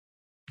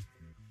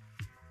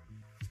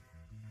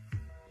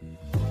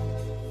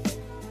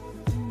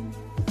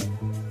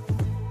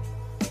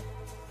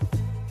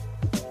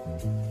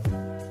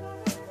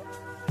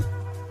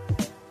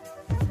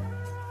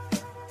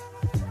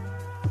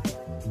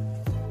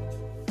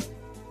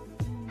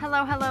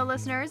Hello,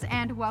 listeners,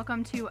 and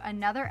welcome to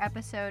another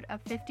episode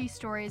of 50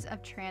 Stories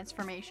of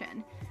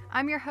Transformation.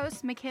 I'm your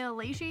host, Michaela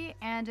Leahy,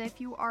 and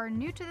if you are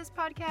new to this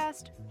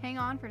podcast, hang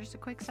on for just a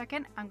quick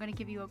second. I'm going to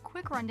give you a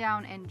quick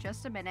rundown in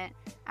just a minute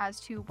as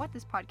to what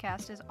this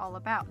podcast is all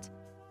about.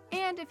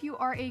 And if you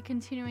are a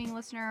continuing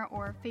listener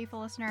or faithful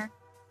listener,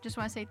 just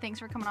want to say thanks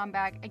for coming on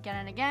back again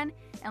and again,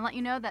 and let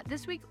you know that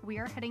this week we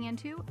are heading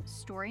into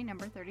story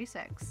number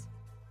 36.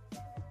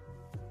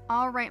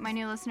 All right, my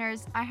new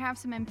listeners, I have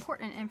some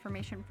important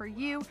information for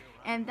you,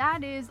 and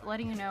that is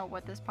letting you know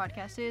what this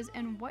podcast is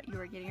and what you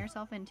are getting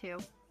yourself into.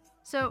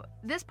 So,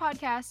 this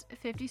podcast,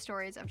 50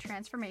 Stories of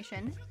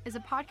Transformation, is a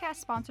podcast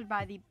sponsored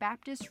by the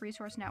Baptist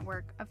Resource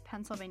Network of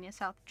Pennsylvania,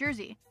 South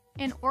Jersey,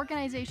 an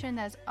organization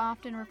that is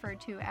often referred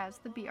to as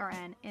the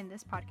BRN in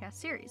this podcast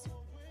series.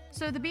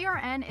 So, the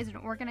BRN is an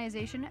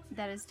organization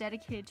that is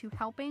dedicated to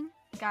helping,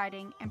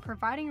 guiding, and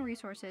providing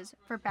resources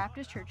for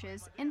Baptist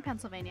churches in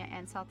Pennsylvania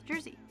and South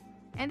Jersey.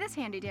 And this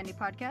handy dandy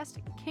podcast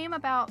came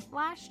about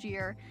last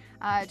year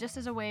just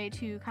as a way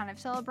to kind of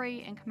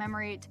celebrate and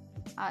commemorate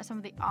some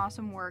of the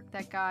awesome work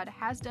that God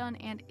has done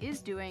and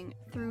is doing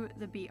through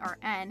the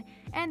BRN.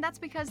 And that's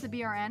because the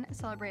BRN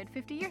celebrated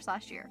 50 years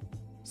last year.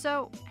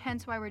 So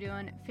hence why we're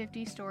doing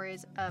 50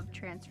 Stories of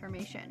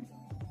Transformation.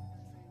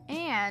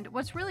 And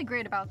what's really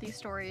great about these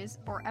stories,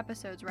 or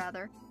episodes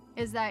rather,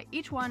 is that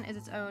each one is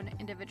its own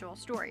individual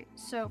story.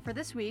 So for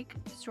this week,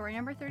 story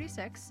number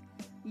 36,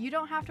 you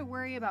don't have to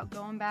worry about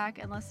going back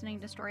and listening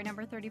to story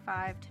number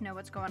 35 to know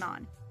what's going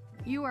on.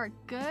 You are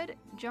good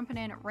jumping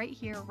in right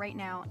here, right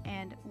now,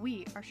 and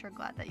we are sure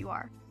glad that you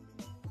are.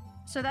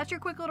 So that's your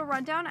quick little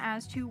rundown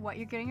as to what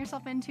you're getting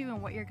yourself into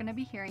and what you're going to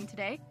be hearing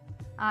today.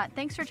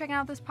 Thanks for checking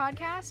out this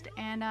podcast,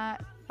 and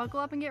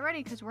buckle up and get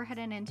ready because we're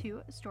heading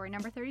into story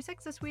number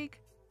 36 this week.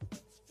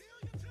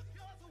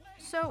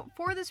 So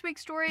for this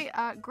week's story,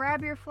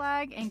 grab your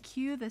flag and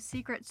cue the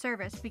Secret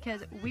Service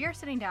because we are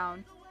sitting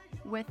down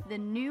with the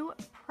new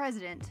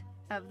president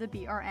of the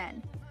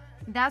BRN.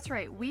 That's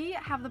right, we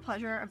have the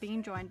pleasure of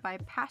being joined by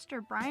Pastor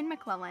Brian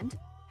McClelland,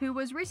 who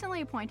was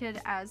recently appointed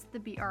as the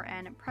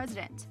BRN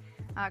president.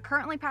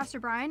 Currently, Pastor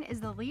Brian is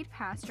the lead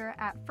pastor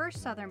at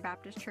First Southern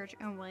Baptist Church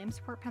in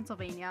Williamsport,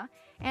 Pennsylvania,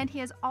 and he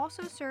has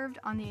also served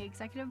on the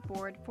executive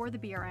board for the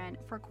BRN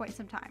for quite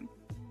some time.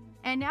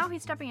 And now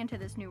he's stepping into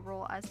this new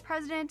role as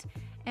president,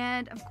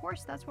 and of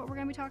course, that's what we're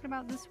going to be talking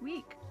about this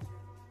week.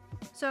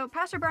 So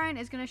Pastor Brian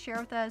is going to share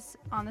with us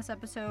on this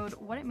episode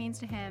what it means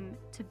to him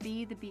to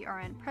be the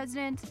BRN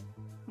president,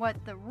 what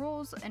the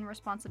roles and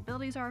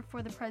responsibilities are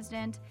for the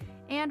president,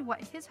 and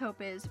what his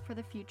hope is for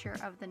the future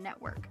of the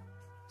network.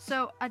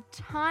 So a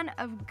ton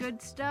of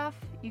good stuff,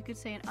 you could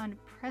say an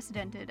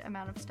unprecedented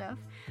amount of stuff,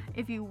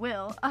 if you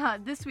will,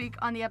 this week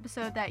on the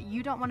episode that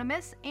you don't want to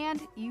miss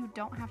and you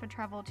don't have to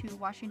travel to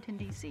Washington,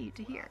 D.C.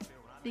 to hear,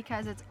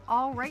 because it's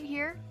all right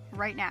here,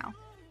 right now.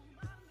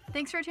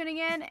 Thanks for tuning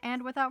in,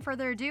 and without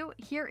further ado,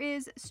 here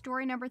is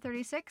story number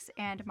 36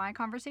 and my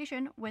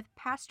conversation with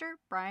Pastor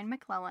Brian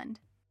McClelland.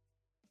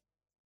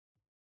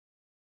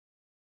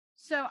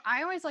 So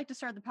I always like to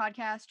start the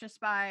podcast just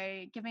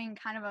by giving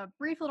kind of a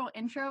brief little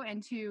intro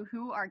into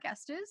who our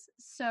guest is.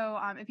 So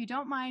if you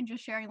don't mind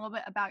just sharing a little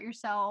bit about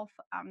yourself,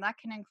 that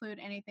can include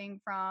anything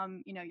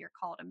from, your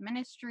call to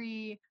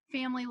ministry,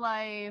 family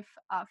life,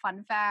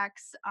 fun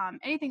facts,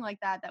 anything like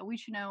that we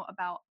should know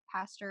about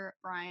Pastor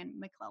Brian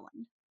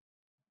McClelland.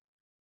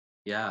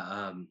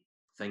 Yeah,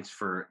 thanks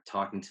for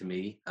talking to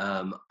me.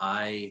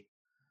 I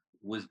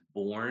was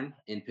born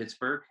in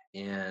Pittsburgh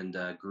and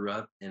grew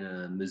up in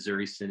a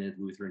Missouri Synod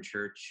Lutheran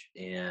church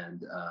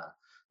and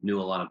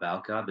knew a lot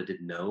about God, but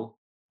didn't know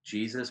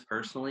Jesus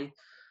personally.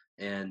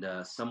 And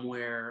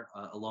somewhere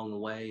along the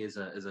way, as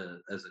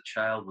a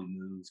child, we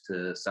moved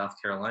to South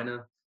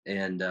Carolina,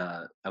 and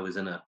I was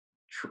in a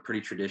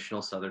pretty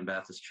traditional Southern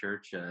Baptist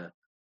church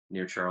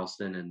near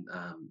Charleston,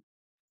 and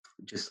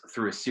just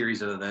through a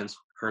series of events,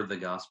 heard the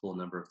gospel a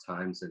number of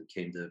times and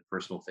came to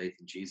personal faith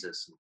in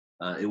Jesus.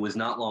 It was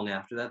not long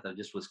after that I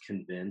just was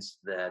convinced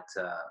that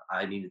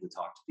I needed to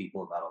talk to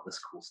people about all this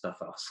cool stuff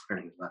I was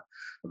learning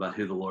about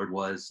who the Lord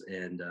was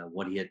and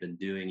what he had been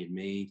doing in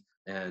me.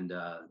 And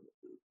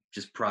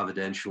just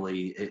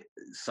providentially,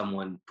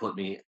 someone put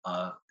me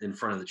in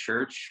front of the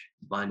church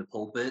behind the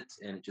pulpit,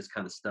 and it just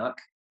kind of stuck.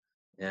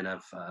 And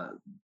I've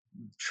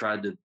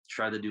tried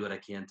to do what I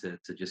can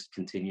to just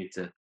continue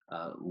to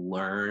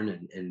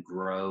learn and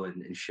grow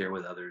and share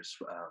with others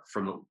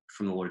from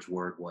the Lord's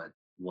word what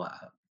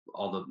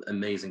all the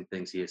amazing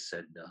things he has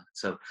said and done.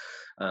 So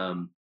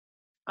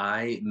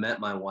I met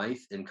my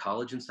wife in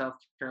college in South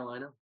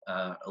Carolina.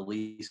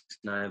 Elise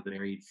and I have been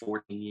married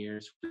 14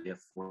 years. We have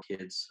 4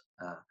 kids,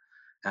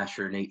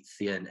 Asher, Nate,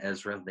 Thea, and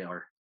Ezra. They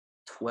are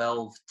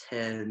 12,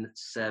 10,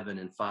 7,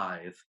 and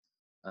 5.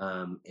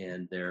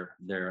 And they're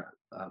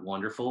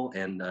wonderful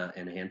and a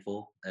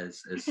handful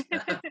as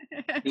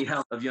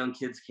of young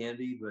kids can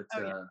be. But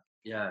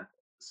yeah.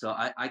 So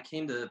I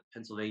came to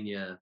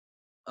Pennsylvania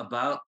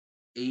about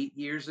 8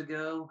 years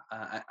ago.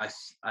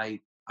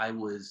 I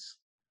was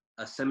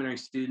a seminary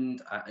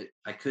student.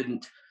 I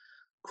couldn't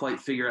quite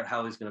figure out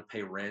how he's going to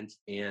pay rent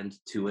and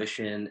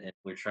tuition, and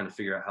we are trying to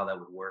figure out how that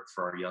would work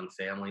for our young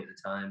family at the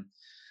time.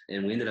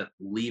 And we ended up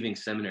leaving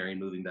seminary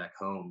and moving back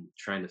home,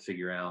 trying to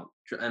figure out.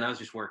 And I was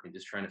just working,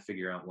 just trying to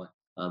figure out what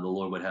the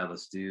Lord would have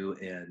us do.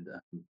 And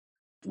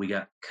we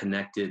got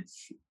connected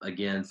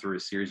again through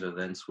a series of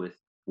events with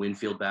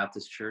Winfield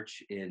Baptist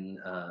Church in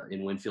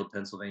Winfield,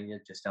 Pennsylvania,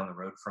 just down the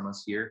road from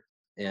us here.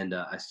 And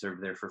I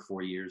served there for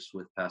 4 years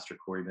with Pastor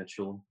Corey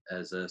Mitchell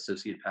as an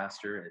associate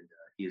pastor, and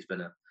he has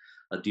been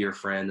a dear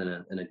friend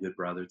and a good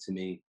brother to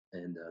me.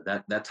 And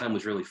that time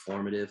was really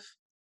formative.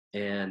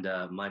 And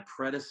my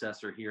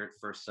predecessor here at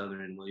First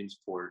Southern in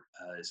Williamsport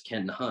is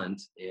Kenton Hunt,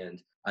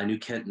 and I knew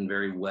Kenton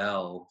very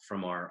well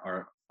from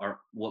our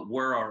what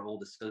were our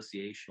old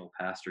associational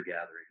pastor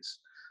gatherings.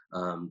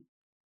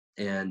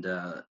 And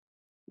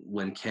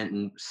when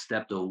Kenton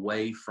stepped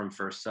away from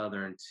First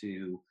Southern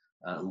to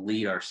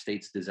lead our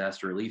state's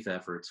disaster relief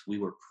efforts, we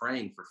were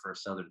praying for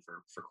First Southern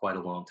for quite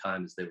a long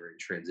time as they were in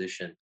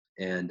transition.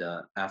 And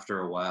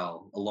after a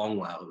long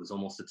while, it was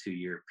almost a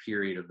 2-year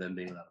period of them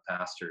being without a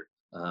pastor.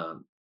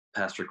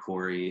 Pastor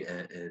Corey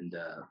and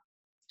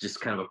just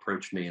kind of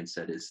approached me and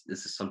said, "Is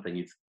this is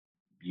something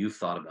you've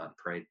thought about, and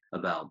prayed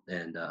about?"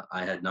 And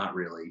I had not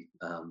really.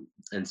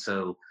 And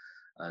so,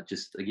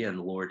 just again,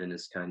 the Lord in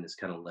His kindness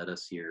kind of led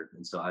us here.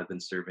 And so I've been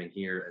serving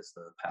here as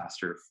the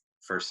pastor of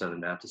First Southern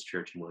Baptist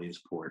Church in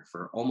Williamsport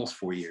for almost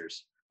 4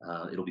 years.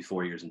 It'll be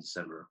 4 years in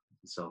December.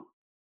 So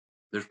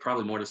there's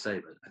probably more to say,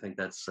 but I think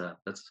that's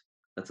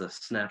a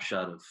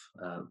snapshot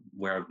of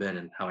where I've been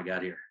and how I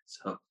got here.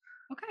 So.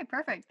 Okay,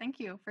 perfect. Thank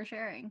you for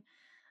sharing.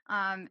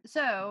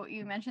 So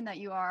you mentioned that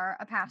you are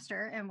a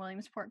pastor in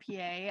Williamsport,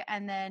 PA,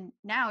 and then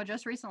now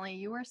just recently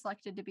you were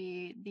selected to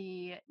be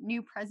the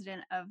new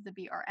president of the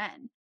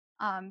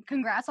BRN.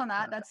 Congrats on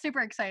that. That's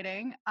super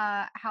exciting.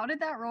 How did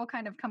that role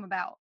kind of come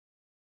about?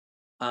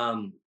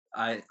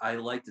 I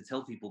like to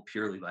tell people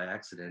purely by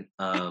accident.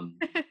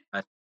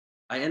 I,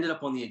 I ended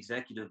up on the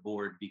executive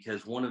board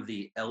because one of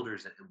the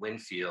elders at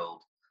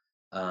Winfield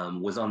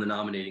was on the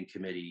nominating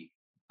committee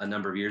a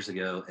number of years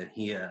ago, and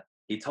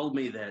he told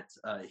me that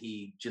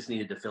he just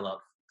needed to fill out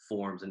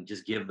forms and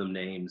just give them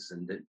names,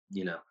 and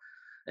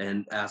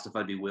and asked if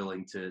I'd be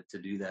willing to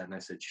do that, and I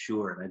said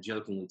sure. And I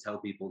jokingly tell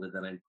people that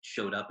then I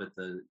showed up at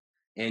the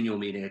annual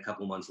meeting a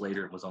couple months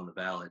later and was on the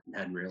ballot and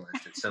hadn't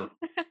realized it. So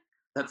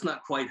that's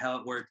not quite how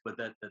it worked, but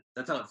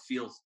that's how it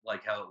feels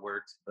like how it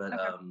worked. But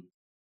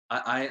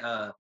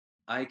Okay.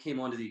 I came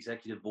onto the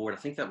executive board. I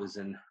think that was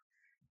in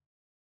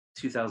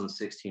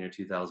 2016 or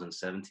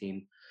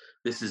 2017.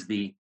 This is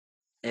the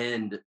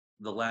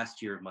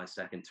last year of my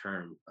second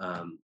term,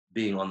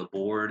 being on the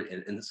board,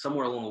 and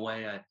somewhere along the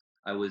way,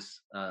 I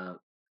was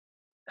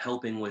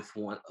helping with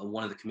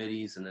one of the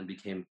committees, and then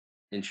became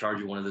in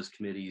charge of one of those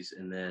committees,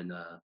 and then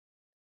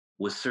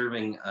was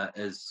serving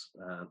as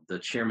the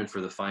chairman for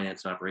the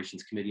Finance and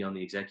Operations Committee on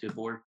the executive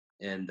board,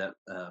 and that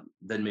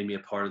then made me a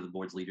part of the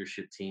board's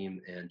leadership team,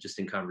 and just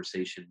in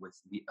conversation with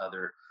the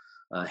other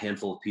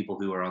handful of people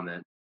who are on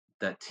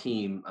that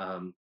team.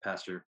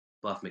 Pastor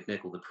Buff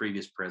McNichol, the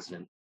previous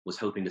president, was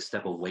hoping to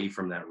step away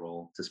from that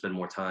role to spend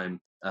more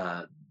time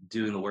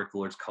doing the work the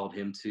Lord's called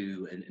him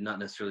to, and not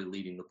necessarily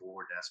leading the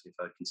board. Asked me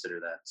if I'd consider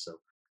that. So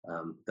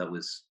that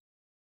was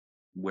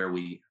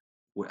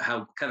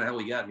how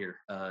we got here.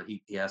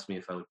 He asked me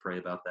if I would pray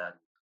about that.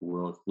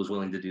 Was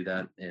willing to do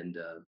that, and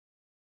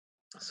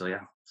so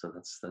yeah. So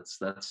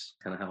that's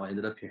kind of how I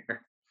ended up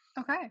here.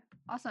 Okay,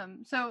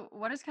 awesome. So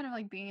what is kind of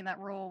like being in that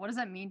role? What does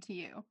that mean to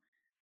you?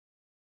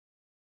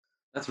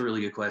 That's a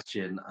really good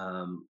question.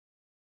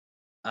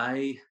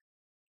 I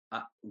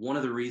one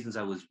of the reasons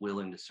I was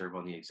willing to serve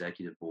on the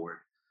executive board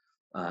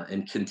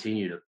and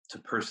continue to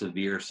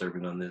persevere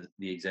serving on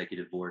the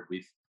executive board.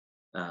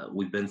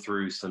 We've been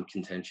through some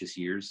contentious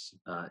years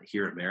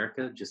here in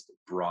America, just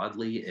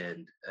broadly,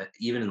 and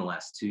even in the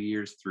last 2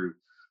 years through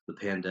the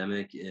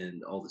pandemic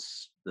and all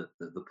this,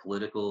 the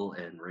political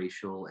and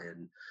racial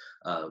and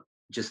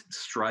just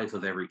strife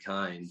of every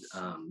kind.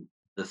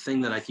 The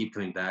thing that I keep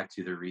coming back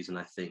to, the reason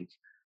I think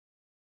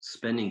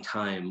spending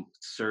time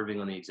serving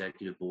on the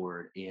executive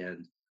board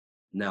and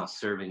now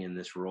serving in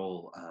this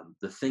role,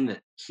 the thing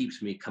that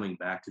keeps me coming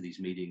back to these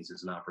meetings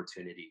is an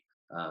opportunity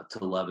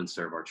to love and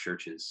serve our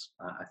churches.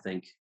 I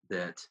think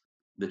that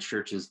the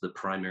church is the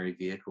primary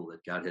vehicle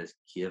that God has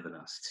given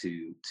us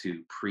to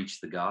preach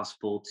the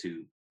gospel,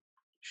 to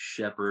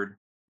shepherd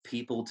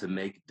people, to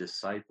make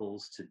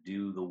disciples, to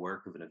do the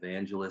work of an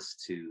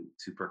evangelist, to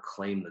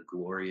proclaim the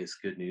glorious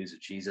good news of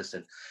Jesus.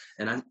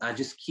 And I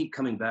just keep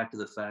coming back to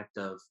the fact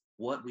of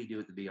what we do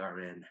at the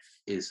BRN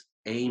is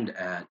aimed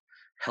at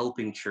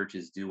helping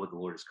churches do what the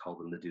Lord has called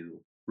them to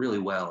do really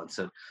well. And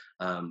so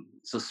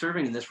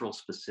serving in this role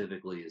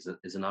specifically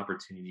is an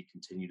opportunity to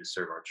continue to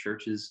serve our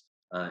churches,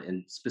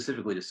 and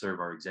specifically to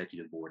serve our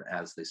executive board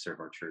as they serve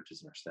our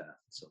churches and our staff.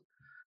 So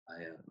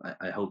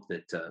I hope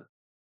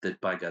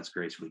that by God's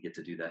grace we get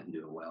to do that and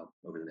do it well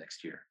over the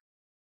next year.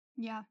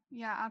 Yeah,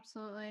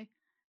 absolutely.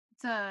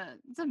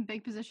 It's a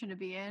big position to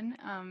be in.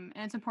 And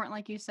it's important,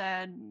 like you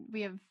said,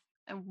 we have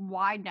a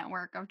wide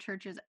network of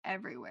churches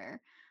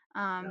everywhere.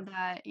 Yeah.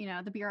 that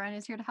the BRN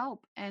is here to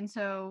help. And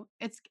so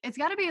it's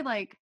got to be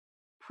like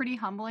pretty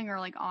humbling or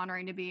like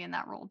honoring to be in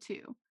that role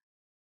too.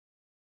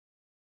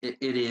 It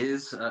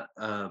is.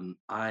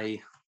 I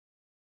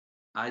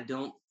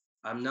don't.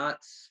 I'm not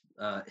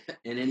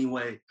in any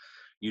way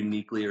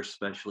uniquely or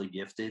specially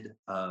gifted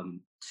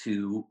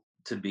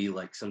to be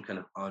like some kind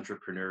of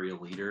entrepreneurial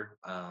leader.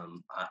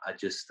 I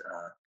just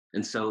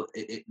and so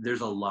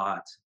there's a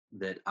lot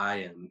that I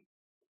am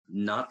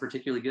not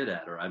particularly good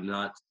at, or I'm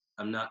not.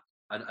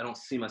 I don't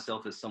see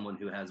myself as someone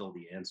who has all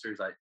the answers.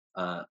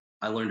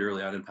 I learned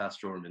early on in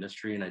pastoral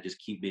ministry, and I just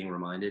keep being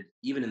reminded,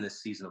 even in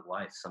this season of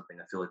life, something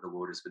I feel like the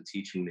Lord has been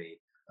teaching me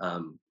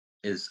um,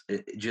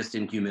 just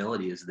in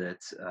humility is that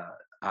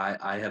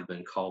I have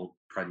been called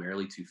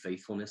primarily to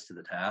faithfulness to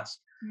the task,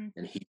 Mhm.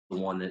 and He's the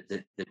one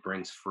that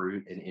brings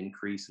fruit and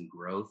increase and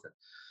growth.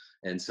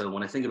 And so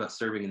when I think about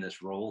serving in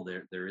this role,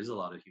 there is a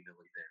lot of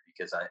humility there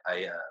because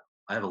I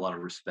have a lot of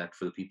respect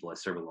for the people I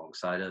serve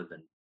alongside of,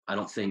 and I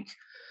don't think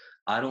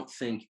I don't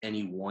think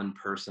any one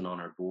person on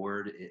our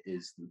board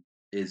is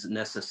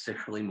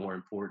necessarily more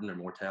important or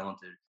more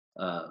talented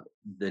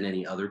than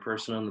any other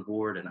person on the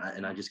board, and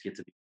I just get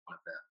to be one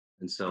of them.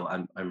 And so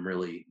I'm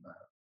really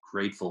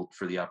grateful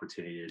for the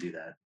opportunity to do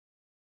that.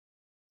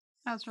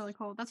 That's really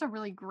cool. That's a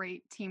really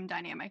great team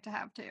dynamic to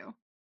have too.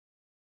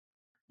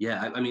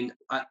 Yeah, I mean,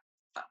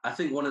 I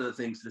think one of the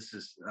things this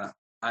is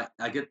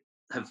I get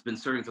have been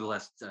serving for the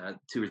last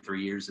 2 or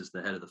 3 years as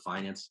the head of the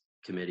finance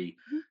committee,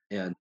 Mhm.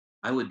 and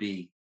I would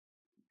be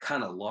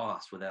kind of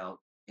lost without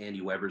Andy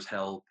Weber's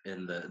help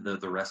and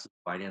the rest of the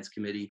finance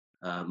committee.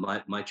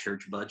 My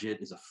church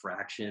budget is a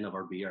fraction of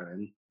our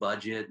BRN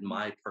budget.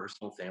 My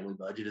personal family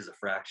budget is a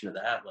fraction of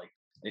that. Like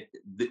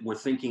we're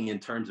thinking in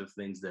terms of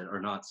things that are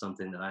not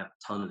something that I have a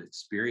ton of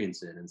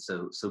experience in, and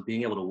so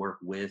being able to work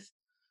with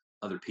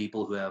other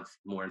people who have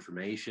more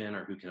information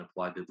or who can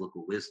apply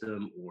biblical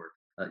wisdom or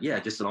yeah,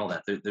 just in all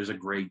that. There's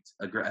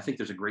I think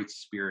there's a great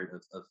spirit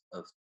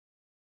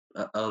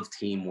of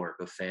teamwork,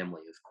 of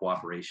family, of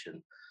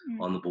cooperation Mm.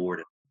 on the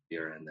board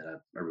here, and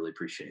that I really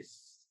appreciate.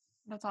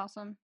 That's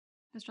awesome.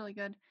 That's really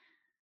good.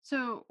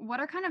 So, what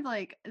are kind of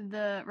like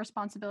the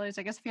responsibilities?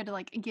 I guess if you had to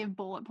like give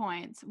bullet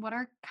points, what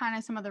are kind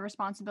of some of the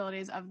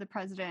responsibilities of the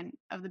president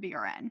of the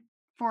BRN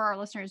for our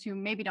listeners who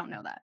maybe don't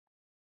know that?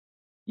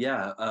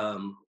 Yeah,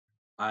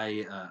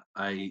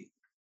 I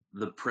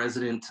the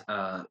president,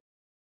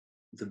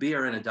 the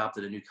BRN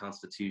adopted a new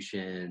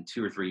constitution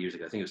 2 or 3 years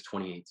ago. I think it was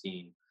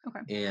 2018,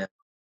 Okay. and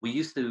we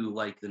used to,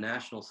 like the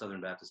National Southern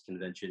Baptist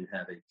Convention,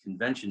 have a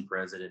convention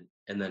president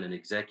and then an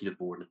executive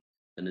board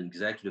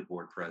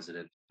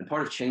president. And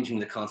part of changing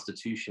the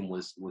constitution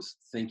was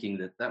thinking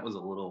that that was a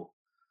little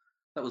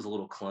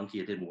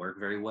clunky. It didn't work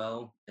very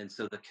well, and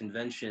so the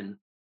convention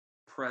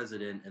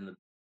president and the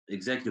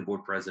executive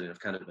board president have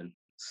kind of been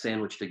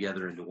sandwiched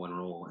together into one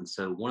role. And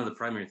so one of the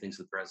primary things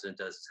the president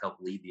does is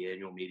help lead the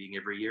annual meeting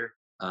every year.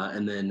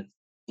 And then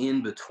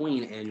in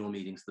between annual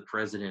meetings, the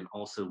president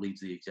also leads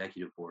the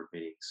executive board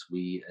meetings.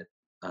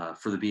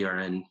 For the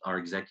BRN, our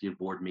executive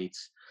board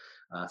meets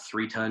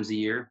 3 times a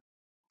year.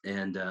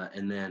 And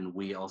then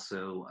we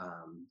also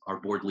our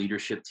board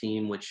leadership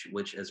team,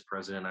 which as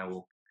president I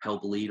will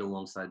help lead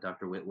alongside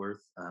Dr.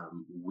 Whitworth.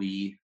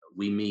 We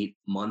meet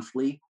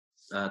monthly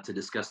to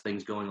discuss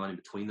things going on in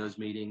between those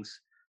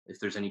meetings. If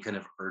there's any kind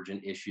of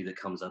urgent issue that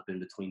comes up in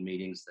between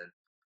meetings, then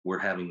we're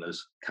having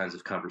those kinds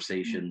of Mhm.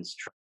 conversations,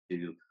 trying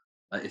to,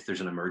 if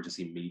there's an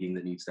emergency meeting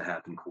that needs to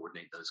happen,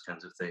 coordinate those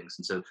kinds of things.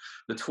 And so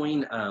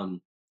between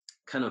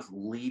kind of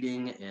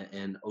leading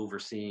and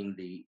overseeing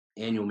the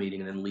annual meeting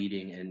and then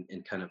leading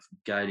and kind of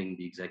guiding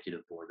the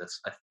executive board,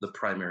 that's the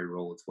primary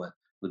role of what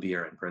the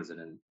BRN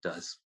president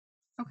does.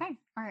 Okay.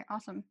 All right.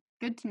 Awesome.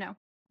 Good to know.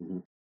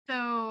 Mhm.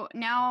 So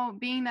now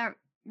being that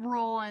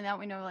role and that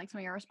we know like some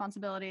of your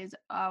responsibilities,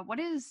 what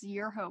is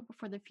your hope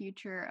for the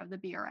future of the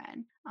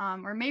BRN?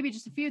 Or maybe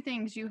just a few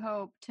things you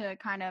hope to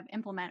kind of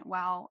implement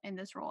while in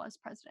this role as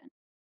president?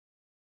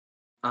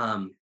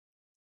 Um,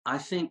 I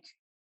think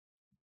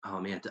Oh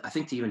man, I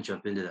think to even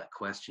jump into that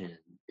question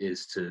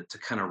is to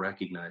kind of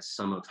recognize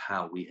some of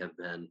how we have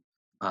been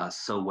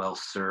so well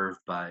served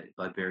by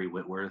Barry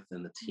Whitworth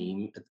and the Mhm.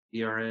 team at the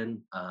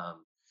PRN.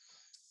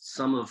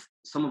 Some of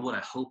what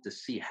I hope to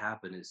see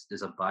happen is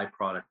a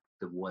byproduct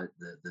of what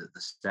the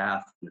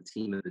staff and the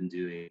team have been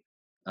doing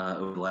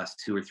over the last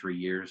 2 or 3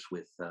 years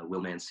with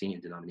Will Mancini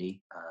and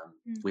Denominee.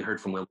 Mm. We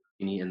heard from Will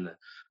Mancini in the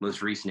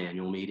most recent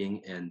annual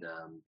meeting, and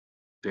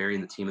Barry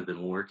and the team have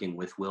been working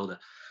with Will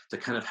to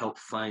kind of help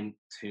fine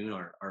tune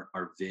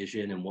our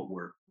vision and what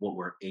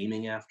we're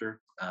aiming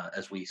after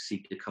as we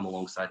seek to come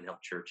alongside and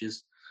help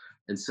churches.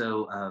 And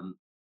so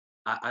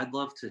I'd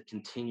love to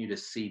continue to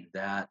see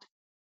that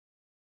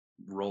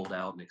rolled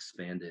out and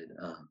expanded.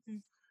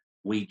 Mm.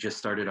 We just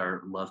started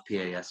our Love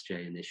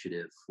PASJ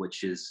initiative,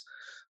 which is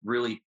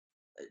really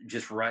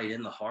just right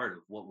in the heart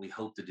of what we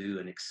hope to do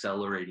in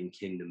accelerating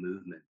kingdom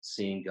movement,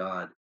 seeing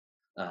God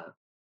uh,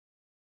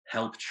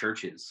 help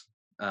churches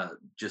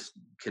just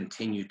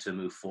continue to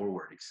move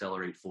forward,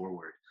 accelerate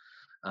forward.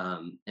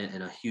 And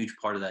a huge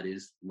part of that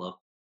is love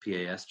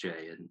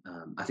PASJ,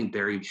 and I think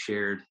Barry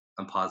shared.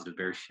 I'm positive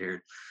Barry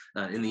shared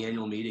in the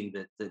annual meeting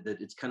that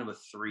it's kind of a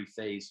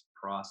three-phase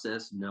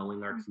process: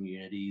 knowing our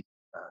communities,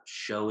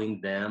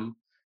 showing them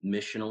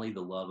missionally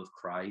the love of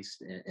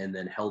Christ, and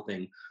then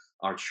helping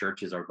our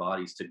churches, our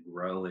bodies, to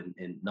grow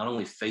in not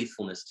only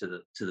faithfulness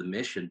to the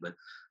mission, but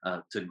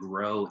to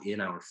grow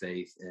in our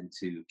faith and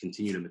to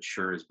continue to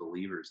mature as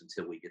believers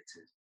until we get to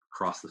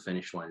cross the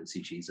finish line and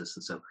see Jesus.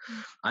 And so,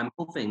 I'm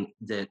hoping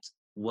that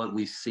what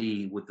we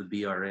see with the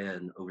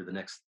BRN over the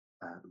next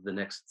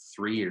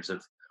 3 years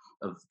of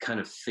kind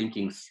of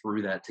thinking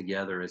through that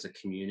together as a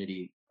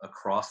community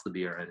across the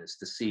BRN is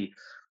to see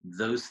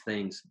those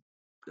things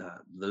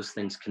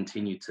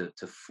continue to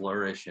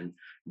flourish and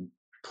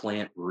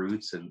plant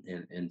roots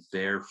and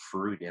bear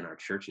fruit in our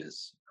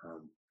churches.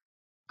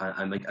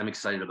 I'm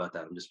excited about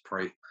that. I'm just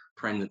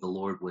praying that the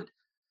Lord would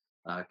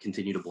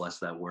continue to bless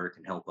that work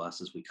and help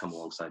us as we come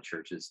alongside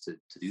churches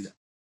to do that.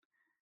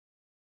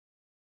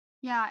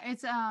 Yeah,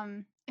 it's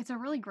a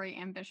really great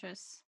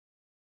ambitious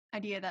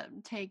idea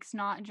that takes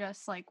not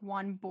just like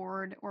one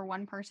board or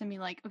one person be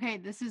like, okay,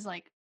 this is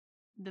like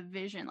the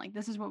vision, like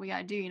this is what we got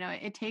to do.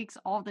 It takes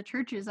all the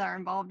churches that are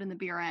involved in the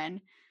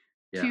BRN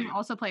Yeah, to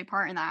also play a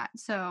part in that.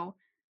 So,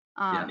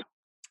 yeah,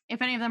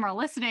 if any of them are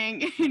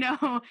listening,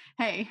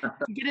 hey,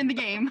 get in the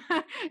game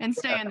and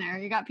stay in there.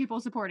 You got people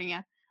supporting you.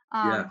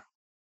 yeah.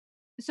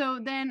 So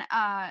then,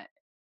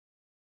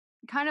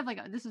 kind of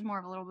like this is more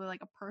of a little bit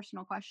like a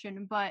personal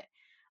question, but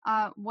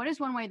what is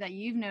one way that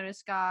you've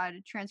noticed God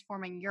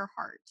transforming your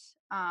heart,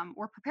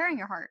 or preparing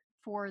your heart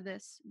for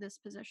this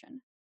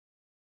position?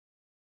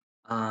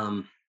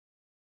 Um,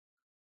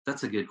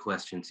 that's a good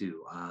question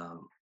too.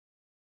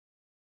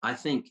 I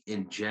think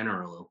in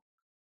general,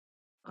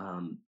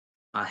 um,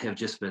 I have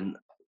just been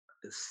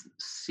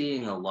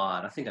seeing a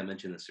lot. I think I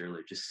mentioned this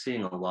earlier. Just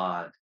seeing a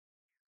lot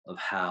of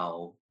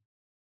how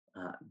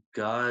uh,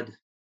 God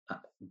uh,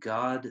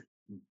 God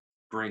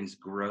brings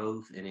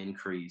growth and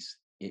increase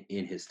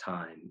in His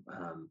time.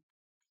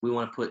 We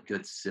want to put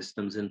good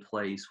systems in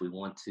place. We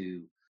want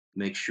to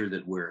make sure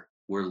that we're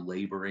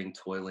laboring,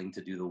 toiling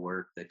to do the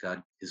work that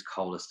God has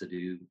called us to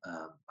do.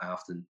 I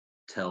often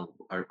tell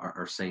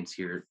our saints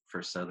here at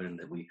First Southern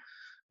that we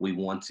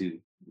want to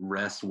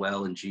rest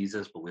well in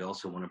Jesus, but we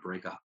also want to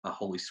break a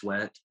holy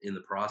sweat in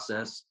the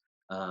process.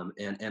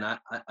 And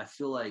I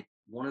feel like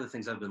one of the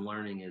things I've been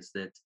learning is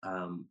that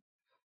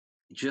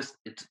just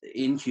it's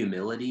in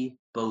humility,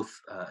 both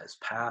as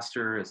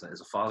pastor, as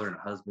a father and a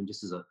husband,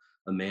 just as a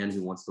man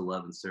who wants to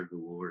love and serve the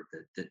Lord,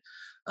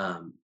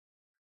 um,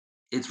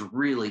 it's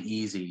really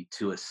easy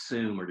to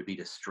assume or to be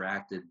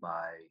distracted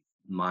by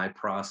my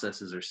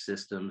processes or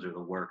systems or the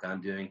work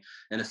I'm doing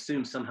and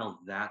assume somehow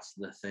that's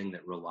the thing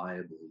that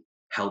reliably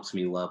helps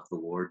me love the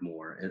Lord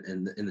more.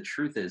 And the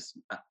truth is,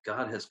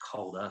 God has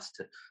called us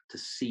to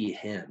see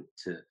Him,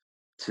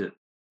 to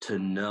to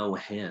know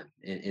Him,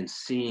 and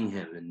seeing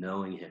Him and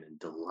knowing Him and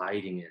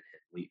delighting in Him.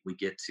 We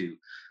get to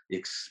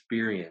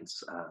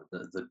experience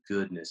the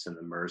goodness and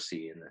the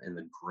mercy and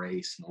the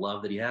grace and the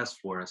love that He has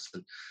for us.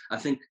 And I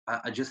think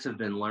I just have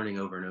been learning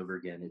over and over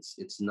again.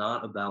 It's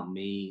not about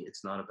me.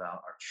 It's not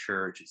about our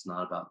church. It's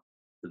not about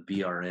the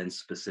BRN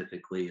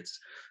specifically. It's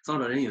not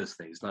about any of those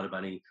things. It's not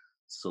about any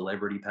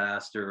celebrity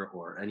pastor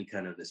or any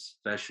kind of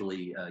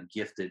especially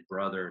gifted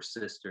brother or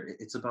sister.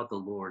 It's about the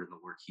Lord and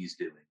the work He's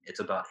doing. It's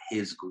about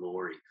His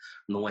glory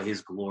and the way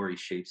His glory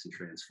shapes and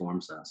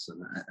transforms us.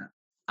 And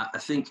I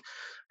think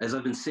as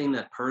I've been seeing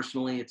that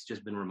personally, it's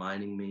just been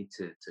reminding me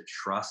to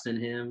trust in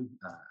Him.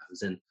 I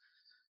was in,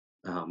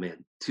 oh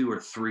man, two or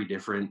three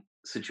different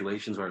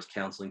situations where I was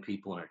counseling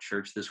people in our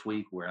church this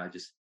week where I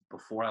just,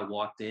 before I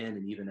walked in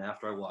and even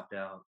after I walked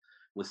out,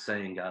 was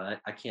saying, God,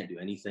 I can't do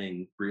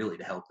anything really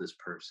to help this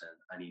person.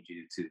 I need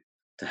you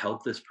to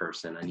help this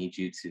person. I need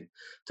you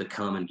to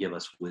come and give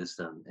us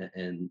wisdom.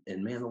 And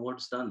man, the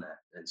Lord's done that.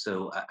 And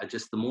so I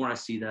just, the more I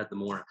see that, the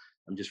more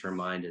I'm just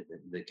reminded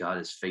that God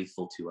is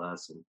faithful to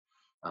us, and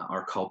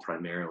our call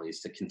primarily is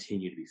to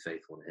continue to be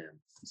faithful to Him.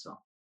 And so,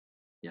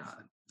 yeah,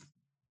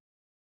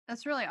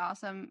 That's really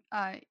awesome.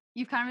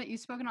 You've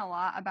spoken a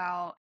lot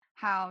about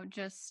how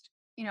just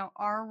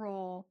our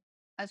role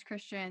as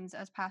Christians,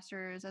 as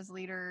pastors, as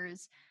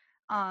leaders,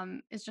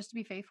 is just to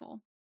be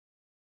faithful.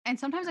 And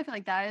sometimes I feel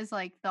like that is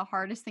like the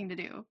hardest thing to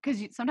do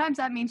because sometimes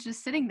that means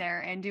just sitting there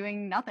and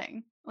doing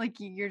nothing. Like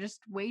you're just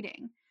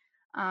waiting,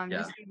 to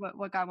yeah. see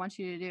what God wants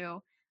you to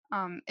do.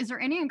 Is there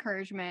any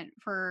encouragement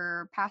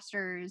for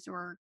pastors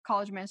or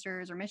college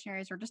ministers or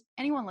missionaries or just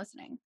anyone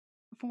listening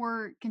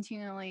for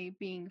continually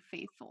being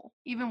faithful,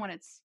 even when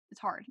it's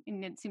hard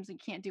and it seems like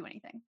you can't do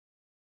anything?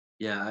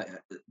 Yeah,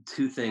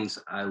 two things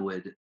I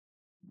would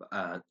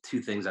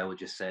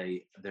just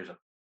say. There's a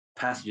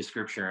passage of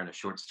scripture and a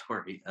short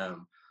story.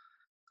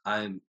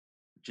 I'm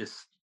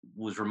just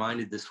was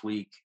reminded this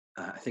week.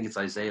 I think it's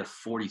Isaiah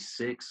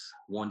 46,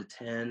 1 to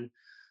 10.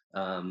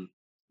 Um,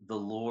 the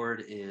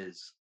Lord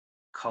is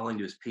calling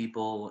to His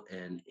people,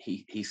 and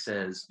He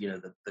says,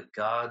 the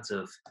gods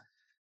of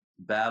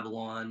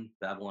Babylon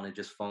had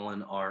just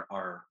fallen,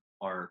 are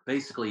are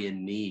basically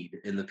in need,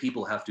 and the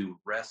people have to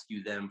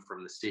rescue them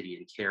from the city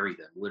and carry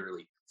them,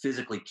 literally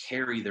physically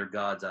carry their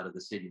gods out of the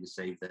city to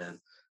save them.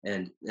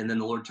 And then the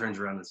Lord turns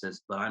around and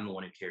says, but I'm the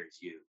one who carries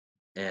you,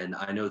 and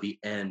I know the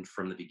end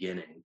from the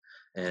beginning,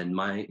 and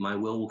my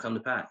will come to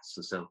pass.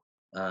 So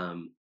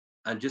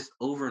I just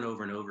over and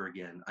over and over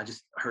again, I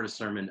just heard a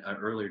sermon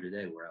earlier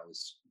today where I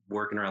was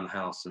working around the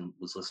house and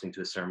was listening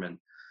to a sermon.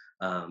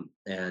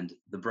 And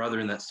the brother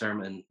in that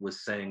sermon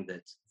was saying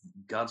that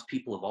God's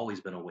people have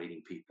always been a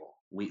waiting people.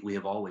 We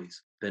have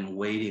always been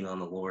waiting on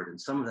the Lord.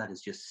 And some of that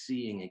is just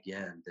seeing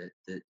again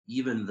that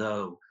even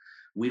though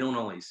we don't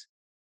always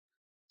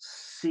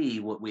see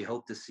what we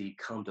hope to see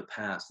come to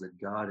pass, that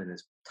God in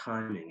his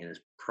timing and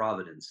his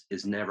providence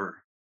is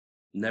never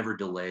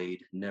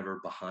delayed, never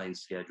behind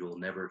schedule,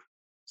 never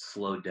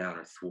slowed down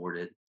or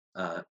thwarted.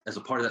 As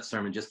a part of that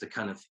sermon, just to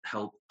kind of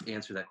help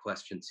answer that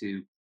question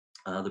too,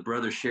 the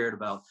brother shared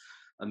about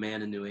a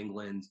man in New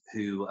England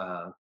who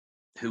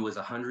was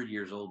 100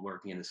 years old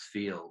working in his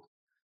field,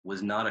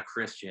 was not a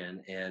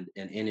Christian, and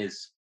in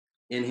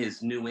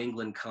his New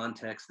England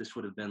context, this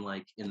would have been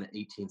like in the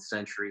 18th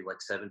century, like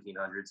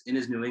 1700s. In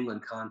his New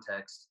England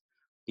context,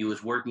 he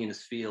was working in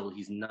his field.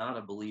 He's not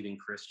a believing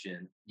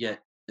Christian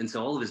yet, and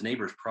so all of his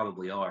neighbors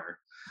probably are.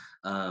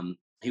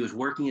 He was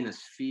working in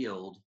his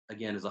field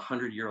again as a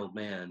 100-year-old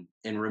man,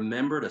 and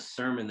remembered a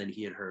sermon that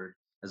he had heard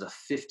as a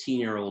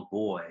 15-year-old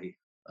boy.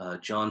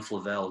 John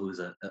Flavel, who was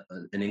an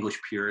English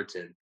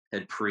Puritan,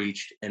 had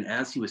preached, and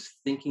as he was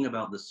thinking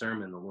about the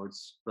sermon, the Lord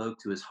spoke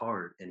to his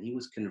heart, and he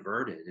was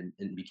converted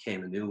and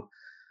became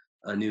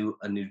a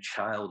new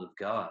child of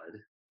God.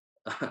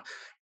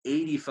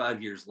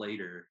 85 years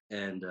later,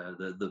 and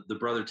the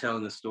brother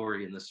telling the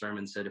story in the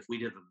sermon said, if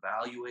we'd have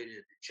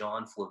evaluated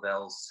John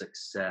Flavel's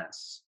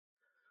success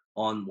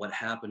on what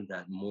happened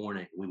that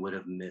morning, we would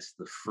have missed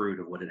the fruit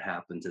of what had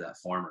happened to that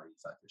farmer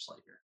 85 years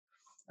later.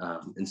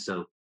 And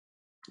so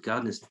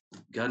God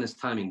in his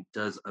timing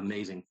does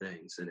amazing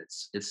things, and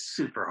it's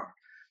super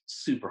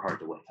hard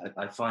to wait.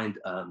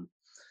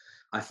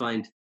 I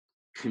find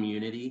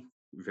community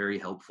very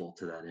helpful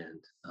to that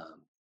end.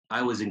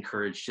 I was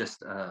encouraged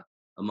just a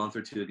month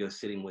or two ago,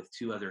 sitting with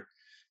two other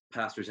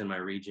pastors in my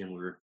region. We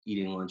were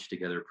eating lunch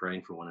together,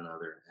 praying for one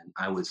another, and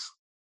I was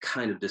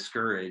kind of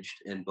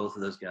discouraged, and both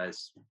of those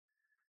guys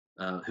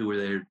who were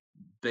there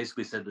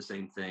basically said the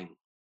same thing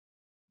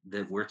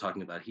that we're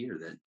talking about here,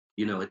 that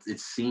it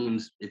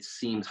seems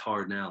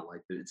hard now,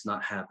 like it's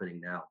not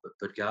happening now,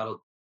 but God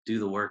will do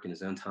the work in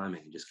his own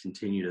timing, and just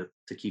continue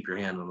to keep your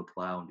hand on the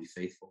plow and be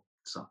faithful.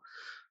 So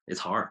it's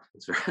hard.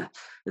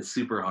 It's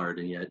super hard,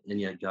 and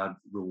yet God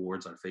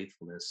rewards our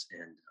faithfulness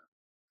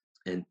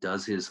and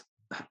does his.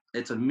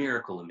 It's a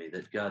miracle to me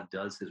that God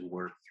does his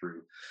work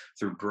through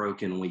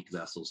broken, weak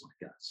vessels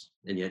like us,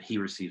 and yet he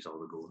receives all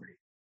the glory.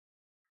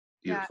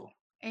 Beautiful.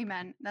 Yeah,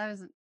 amen. That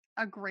is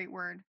a great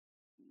word.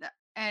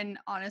 And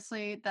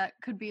honestly, that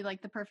could be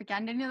like the perfect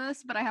ending to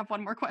this, but I have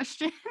one more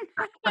question.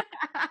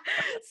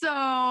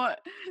 So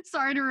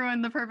sorry to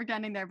ruin the perfect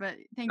ending there, but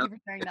thank you for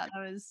sharing that.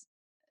 That was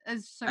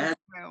so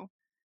true.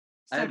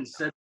 I hadn't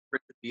said for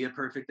it to be a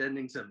perfect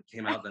ending, so it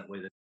came out that way.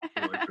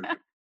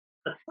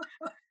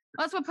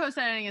 That's what post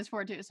editing is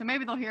for too. So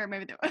maybe they'll hear it,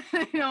 maybe they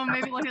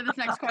maybe they'll hear this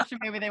next question,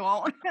 maybe they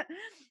won't.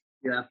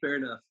 Yeah, fair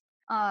enough.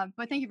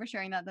 But thank you for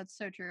sharing that. That's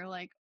so true.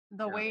 Like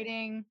the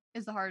waiting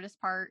is the hardest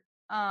part.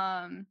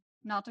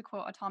 Not to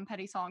quote a Tom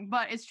Petty song,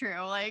 but it's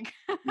true. Like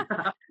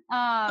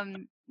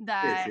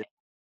that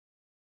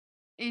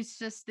it's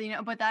just,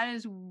 but that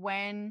is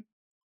when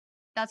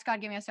that's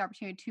God giving us the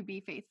opportunity to be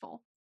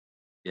faithful.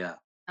 Yeah.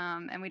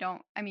 And you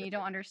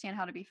don't understand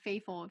how to be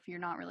faithful if you're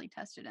not really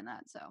tested in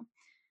that. So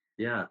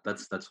yeah,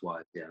 that's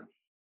why. Yeah.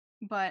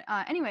 But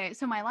anyway,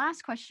 so my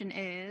last question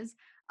is,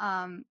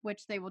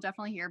 which they will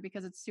definitely hear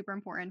because it's super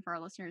important for our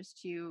listeners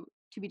to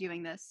be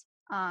doing this.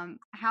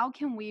 How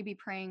can we be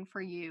praying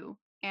for you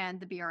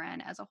and the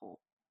BRN as a whole?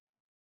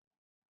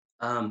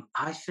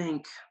 I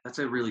think that's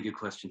a really good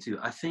question too.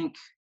 I think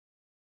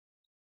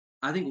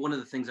one of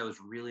the things I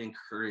was really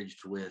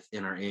encouraged with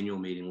in our annual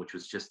meeting, which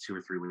was just 2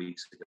 or 3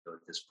 weeks ago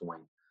at this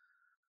point,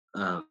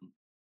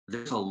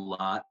 there's a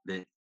lot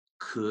that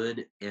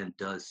could and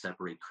does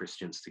separate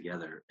Christians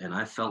together. And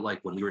I felt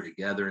like when we were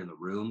together in the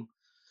room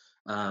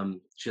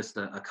just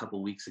a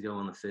couple weeks ago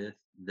on the 5th,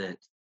 that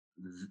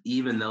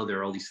even though there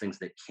are all these things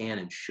that can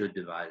and should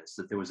divide us,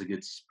 that there was a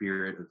good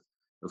spirit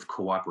of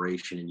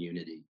cooperation and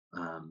unity.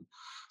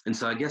 And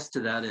so I guess to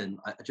that end,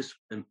 I just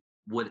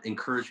would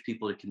encourage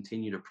people to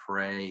continue to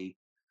pray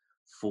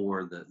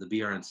for the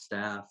BRN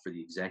staff, for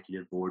the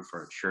executive board, for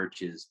our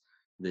churches,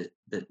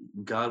 that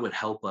God would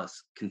help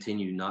us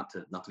continue not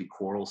to be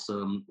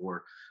quarrelsome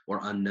or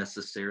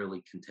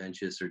unnecessarily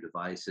contentious or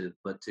divisive,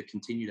 but to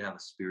continue to have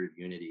a spirit of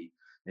unity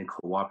and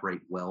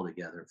cooperate well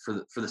together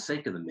for the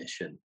sake of the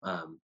mission.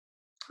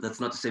 That's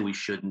not to say we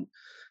shouldn't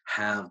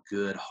have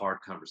good, hard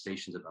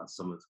conversations about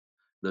some of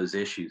those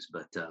issues,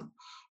 but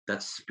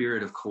that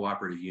spirit of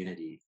cooperative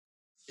unity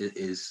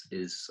is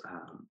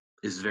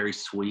very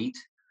sweet,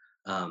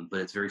 but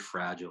it's very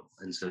fragile.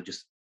 And so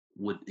just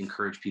would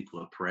encourage people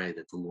to pray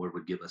that the Lord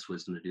would give us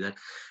wisdom to do that,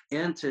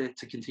 and to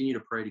continue to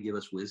pray to give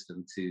us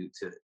wisdom to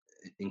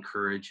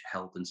encourage,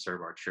 help, and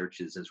serve our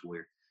churches as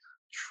we're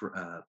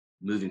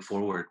moving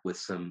forward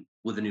with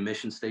a new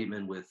mission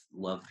statement, with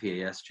Love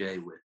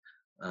PASJ, with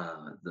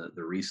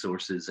the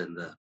resources and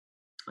the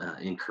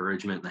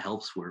encouragement and the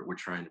helps we're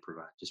trying to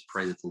provide. Just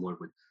pray that the Lord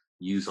would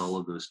use all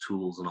of those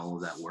tools and all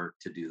of that work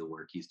to do the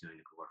work He's doing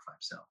to glorify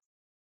Himself.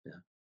 Yeah.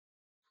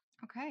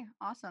 Okay,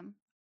 awesome.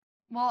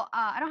 Well,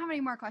 I don't have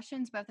any more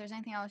questions, but if there's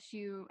anything else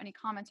any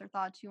comments or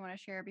thoughts you want to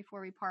share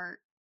before we part?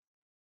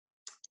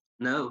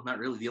 No, not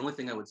really. The only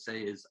thing I would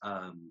say is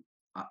our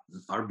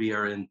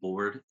BRN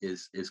board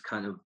is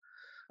kind of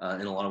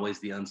in a lot of ways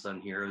the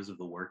unsung heroes of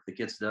the work that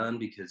gets done,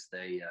 because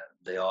they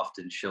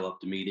often show up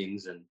to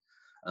meetings and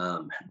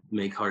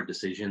make hard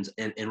decisions,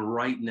 and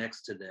right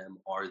next to them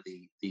are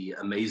the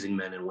amazing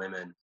men and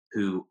women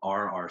who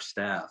are our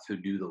staff, who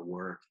do the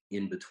work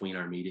in between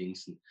our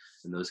meetings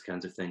and those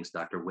kinds of things.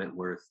 Dr.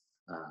 Whitworth,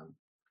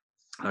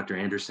 Dr.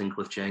 Anderson,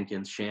 Cliff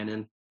Jenkins,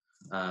 Shannon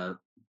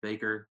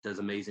Baker does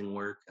amazing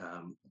work.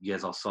 You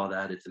guys all saw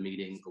that at the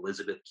meeting.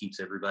 Elizabeth keeps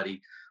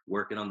everybody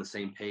working on the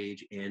same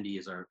page. Andy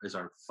is our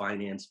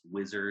finance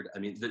wizard. I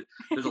mean,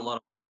 there's a lot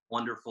of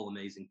wonderful,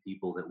 amazing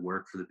people that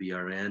work for the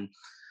BRN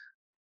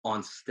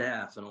on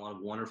staff, and a lot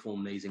of wonderful,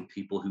 amazing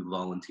people who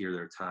volunteer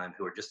their time,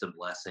 who are just a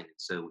blessing.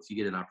 So if you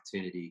get an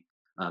opportunity,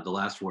 the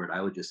last word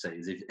I would just say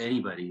is, if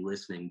anybody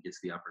listening gets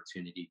the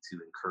opportunity to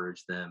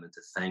encourage them and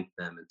to thank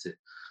them and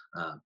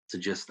to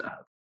just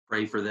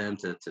pray for them,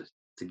 to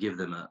give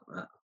them a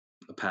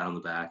pat on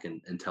the back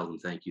and tell them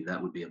thank you,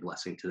 that would be a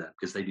blessing to them,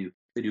 because they do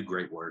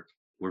great work.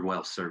 We're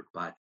well served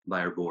by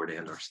our board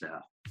and our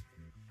staff.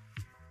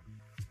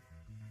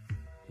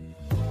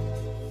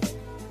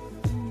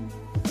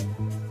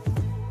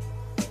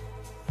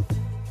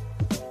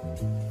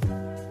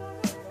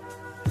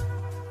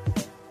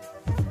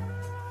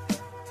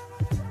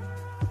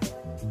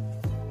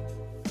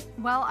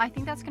 Well, I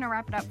think that's going to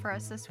wrap it up for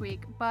us this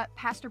week. But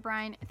Pastor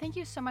Brian, thank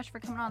you so much for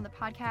coming on the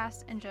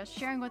podcast and just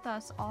sharing with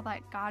us all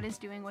that God is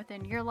doing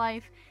within your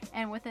life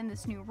and within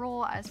this new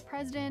role as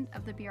president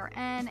of the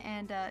BRN,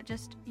 and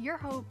just your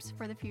hopes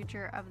for the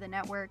future of the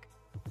network.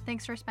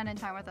 Thanks for spending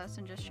time with us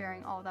and just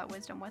sharing all that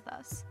wisdom with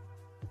us.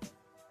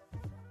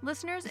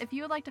 Listeners, if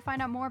you would like to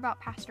find out more about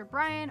Pastor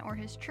Brian or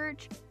his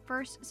church,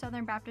 First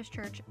Southern Baptist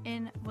Church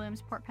in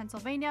Williamsport,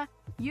 Pennsylvania,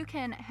 you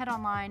can head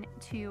online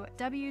to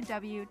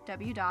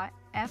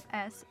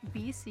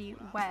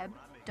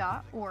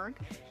www.fsbcweb.org,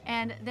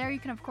 and there you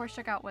can of course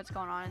check out what's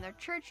going on in their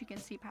church. You can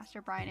see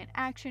Pastor Brian in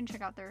action,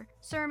 check out their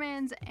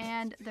sermons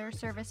and their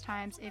service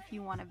times if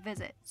you want to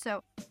visit.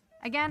 So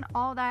again,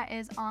 all that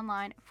is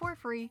online for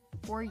free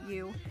for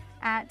you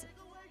at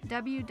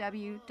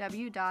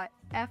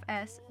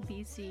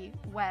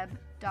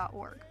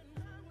www.fsbcweb.org.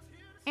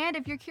 And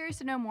if you're curious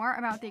to know more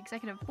about the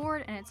executive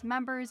board and its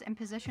members and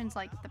positions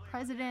like the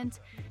president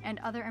and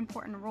other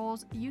important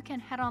roles, you can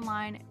head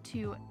online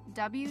to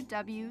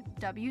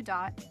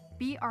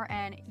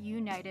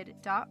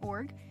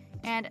www.brnunited.org.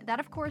 And that,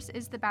 of course,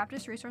 is the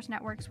Baptist Resource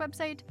Network's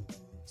website.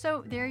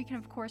 So there you can,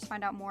 of course,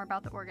 find out more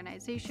about the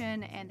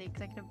organization and the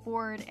executive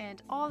board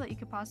and all that you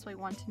could possibly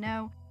want to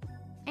know.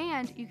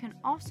 And you can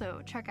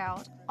also check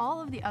out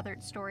all of the other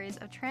stories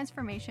of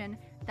transformation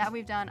that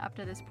we've done up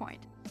to this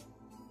point.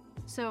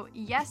 So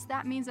yes,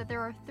 that means that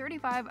there are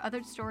 35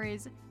 other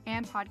stories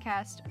and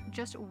podcasts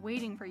just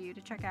waiting for you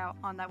to check out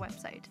on that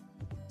website.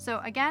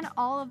 So again,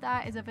 all of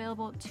that is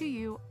available to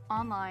you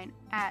online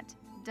at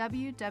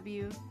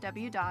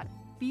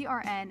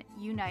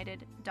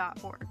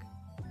www.brnunited.org.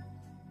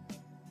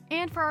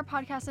 And for our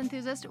podcast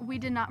enthusiast, we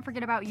did not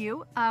forget about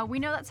you. We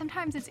know that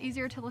sometimes it's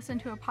easier to listen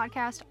to a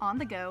podcast on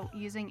the go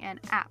using an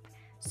app.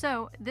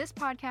 So this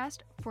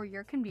podcast, for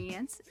your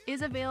convenience,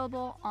 is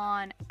available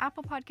on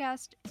Apple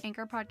Podcast,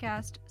 Anchor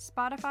Podcast,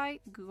 Spotify,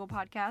 Google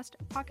Podcast,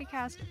 Pocket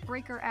Cast,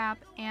 Breaker app,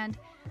 and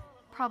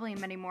probably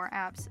many more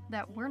apps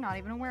that we're not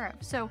even aware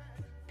of. So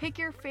pick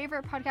your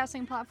favorite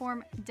podcasting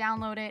platform,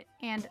 download it,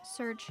 and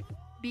search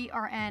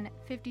BRN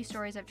 50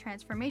 Stories of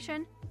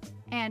Transformation.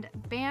 And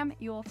bam,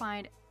 you will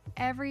find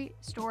every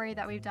story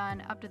that we've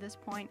done up to this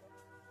point.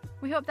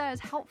 We hope that is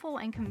helpful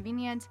and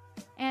convenient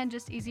and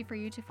just easy for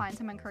you to find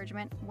some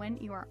encouragement when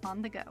you are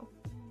on the go.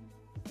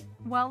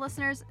 Well,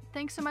 listeners,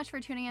 thanks so much for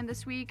tuning in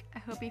this week. I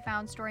hope you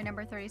found story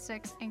number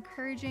 36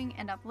 encouraging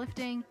and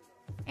uplifting.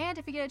 And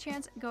if you get a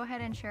chance, go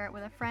ahead and share it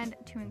with a friend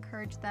to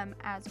encourage them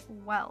as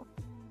well.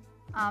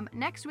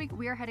 Next week,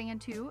 we are heading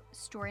into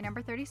story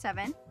number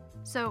 37.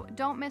 So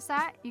don't miss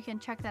that. You can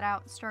check that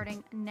out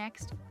starting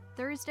next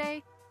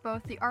Thursday.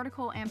 Both the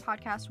article and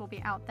podcast will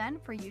be out then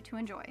for you to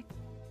enjoy.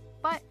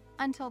 But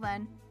until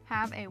then,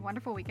 have a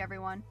wonderful week,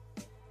 everyone.